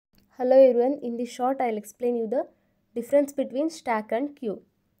Hello everyone, in this short I will explain you the difference between stack and queue.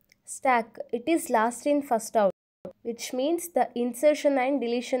 Stack, it is last in first out, which means the insertion and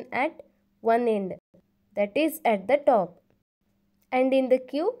deletion at one end, that is at the top. And in the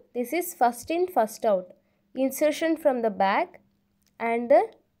queue, this is first in first out, insertion from the back and the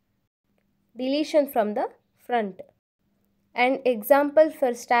deletion from the front. An example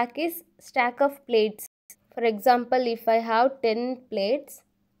for stack is stack of plates. For example, if I have 10 plates,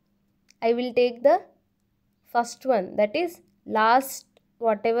 I will take the first one, that is last,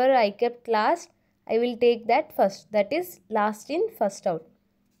 whatever I kept last, I will take that first, that is last in first out.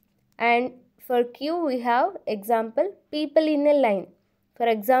 And for queue we have example people in a line. For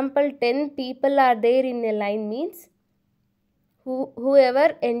example, 10 people are there in a line means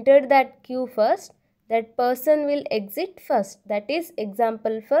whoever entered that queue first, that person will exit first, that is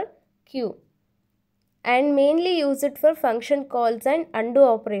example for queue. And mainly use it for function calls and undo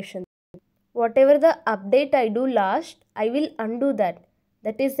operations. Whatever the update I do last, I will undo that.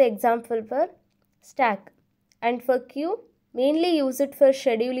 That is the example for stack. And for queue, mainly use it for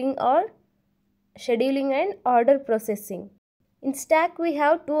scheduling and order processing. In stack we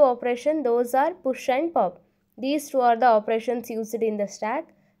have two operations, those are push and pop. These two are the operations used in the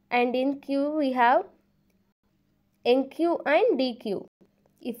stack. And in queue we have enqueue and dequeue.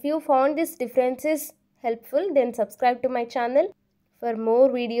 If you found this differences helpful, then subscribe to my channel for more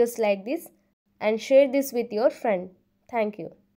videos like this and share this with your friend. Thank you.